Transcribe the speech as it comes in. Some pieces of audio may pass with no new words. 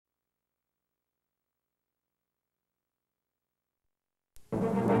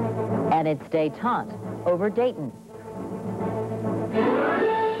and it's détente over Dayton.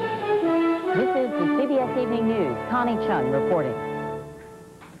 This is the CBS Evening News. Connie Chung reporting.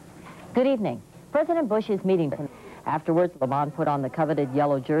 Good evening. President Bush is meeting. Afterwards, Lamont put on the coveted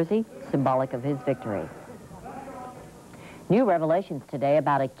yellow jersey, symbolic of his victory. New revelations today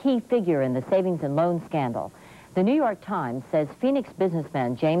about a key figure in the savings and loan scandal. The New York Times says Phoenix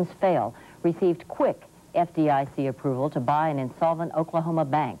businessman James Fail received quick FDIC approval to buy an insolvent Oklahoma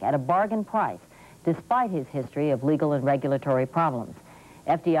bank at a bargain price, despite his history of legal and regulatory problems.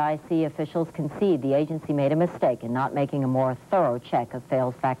 FDIC officials concede the agency made a mistake in not making a more thorough check of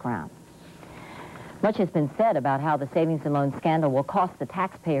Fail's background. Much has been said about how the savings and loan scandal will cost the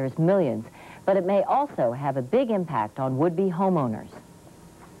taxpayers millions, but it may also have a big impact on would-be homeowners.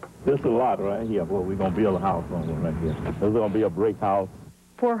 This is a lot right here, where we're going to build a house on right here. This is going to be a brick house.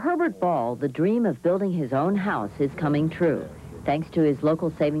 For Herbert Ball, the dream of building his own house is coming true, thanks to his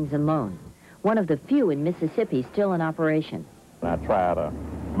local savings and loan, one of the few in Mississippi still in operation. I tried a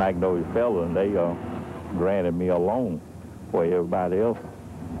Magnolia Feller, and they granted me a loan for everybody else.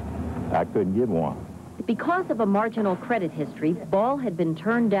 I couldn't get one. Because of a marginal credit history, Ball had been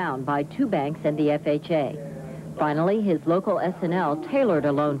turned down by 2 banks and the FHA. Finally, his local S&L tailored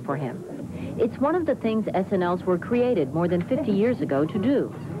a loan for him. It's one of the things S&Ls were created more than 50 years ago to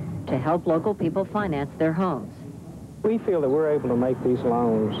do, to help local people finance their homes. We feel that we're able to make these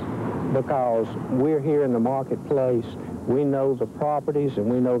loans because we're here in the marketplace. We know the properties and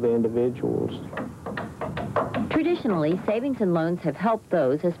we know the individuals. Traditionally, savings and loans have helped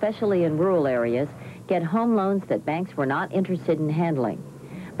those, especially in rural areas, get home loans that banks were not interested in handling.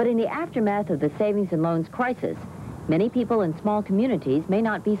 But in the aftermath of the savings and loans crisis, many people in small communities may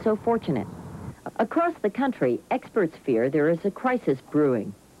not be so fortunate. Across the country, experts fear there is a crisis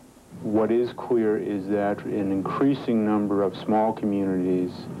brewing. What is clear is that an increasing number of small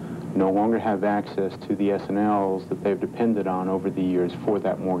communities no longer have access to the S&Ls that they've depended on over the years for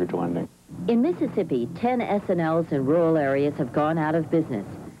that mortgage lending. In Mississippi, 10 S&Ls in rural areas have gone out of business.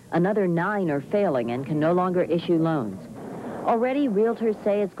 Another 9 are failing and can no longer issue loans. Already, realtors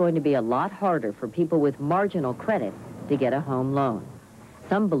say it's going to be a lot harder for people with marginal credit to get a home loan.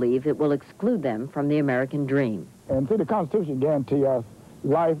 Some believe it will exclude them from the American dream. And see, the Constitution guarantees us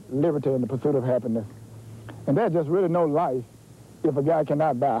life, liberty, and the pursuit of happiness. And there's just really no life if a guy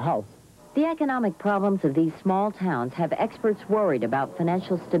cannot buy a house. The economic problems of these small towns have experts worried about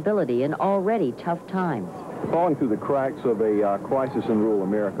financial stability in already tough times. Falling through the cracks of a crisis in rural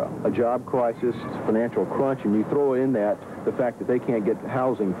America, a job crisis, financial crunch, and you throw in that the fact that they can't get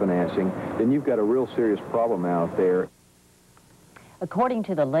housing financing, then you've got a real serious problem out there. According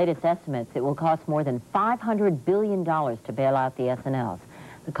to the latest estimates, it will cost more than $500 billion to bail out the S&Ls.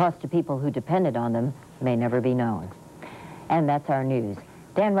 The cost to people who depended on them may never be known. And that's our news.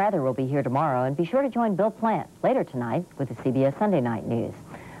 Dan Rather will be here tomorrow, and be sure to join Bill Plant later tonight with the CBS Sunday Night News.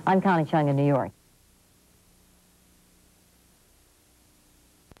 I'm Connie Chung in New York.